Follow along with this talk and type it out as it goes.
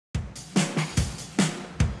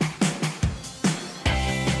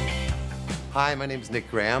Hi, my name is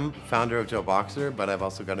Nick Graham, founder of Joe Boxer, but I've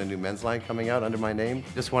also got a new men's line coming out under my name.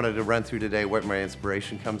 Just wanted to run through today where my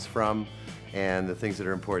inspiration comes from and the things that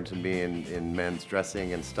are important to me in men's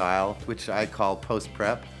dressing and style, which I call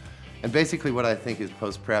post-prep. And basically what I think is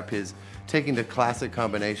post-prep is taking the classic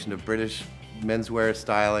combination of British menswear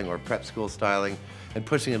styling or prep school styling and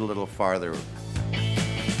pushing it a little farther.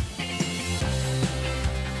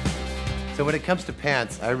 So when it comes to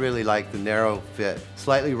pants, I really like the narrow fit,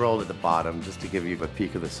 slightly rolled at the bottom just to give you a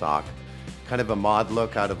peek of the sock. Kind of a mod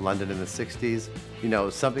look out of London in the 60s. You know,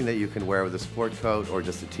 something that you can wear with a sport coat or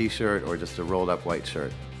just a t-shirt or just a rolled up white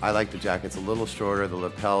shirt. I like the jackets a little shorter, the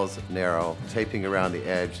lapels narrow, taping around the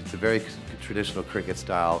edge. It's a very traditional cricket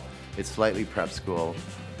style. It's slightly prep school,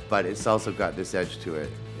 but it's also got this edge to it.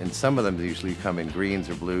 And some of them usually come in greens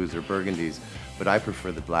or blues or burgundies, but I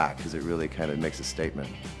prefer the black because it really kind of makes a statement.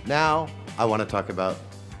 Now, I want to talk about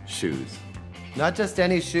shoes. Not just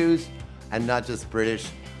any shoes and not just British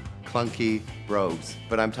clunky brogues,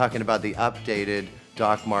 but I'm talking about the updated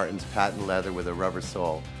Doc Martens patent leather with a rubber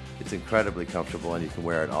sole. It's incredibly comfortable and you can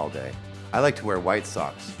wear it all day. I like to wear white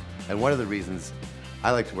socks, and one of the reasons I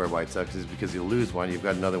like to wear white socks is because you'll lose one, you've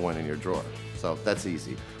got another one in your drawer. So that's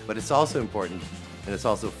easy. But it's also important and it's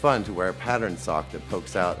also fun to wear a patterned sock that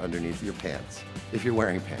pokes out underneath your pants, if you're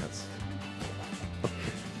wearing pants.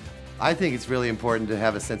 I think it's really important to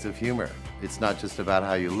have a sense of humor. It's not just about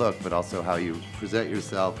how you look, but also how you present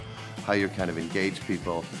yourself, how you kind of engage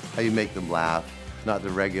people, how you make them laugh, not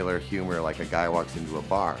the regular humor like a guy walks into a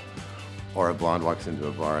bar or a blonde walks into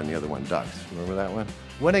a bar and the other one ducks. Remember that one?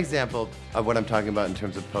 One example of what I'm talking about in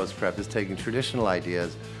terms of post-prep is taking traditional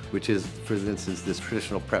ideas, which is, for instance, this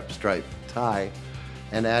traditional prep stripe tie,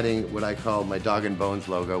 and adding what I call my Dog and Bones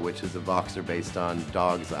logo, which is a boxer based on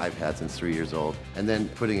dogs I've had since 3 years old, and then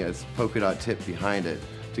putting a polka dot tip behind it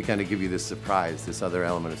to kind of give you this surprise, this other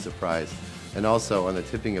element of surprise. And also on the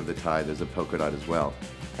tipping of the tie, there's a polka dot as well.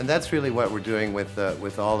 And that's really what we're doing with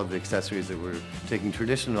all of the accessories, that we're taking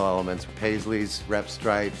traditional elements, paisleys, rep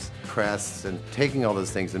stripes, crests, and taking all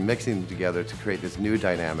those things and mixing them together to create this new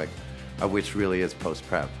dynamic, of which really is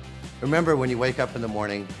post-prep. Remember, when you wake up in the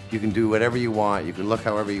morning, you can do whatever you want, you can look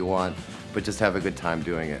however you want, but just have a good time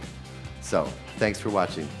doing it. So, thanks for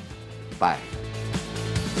watching. Bye.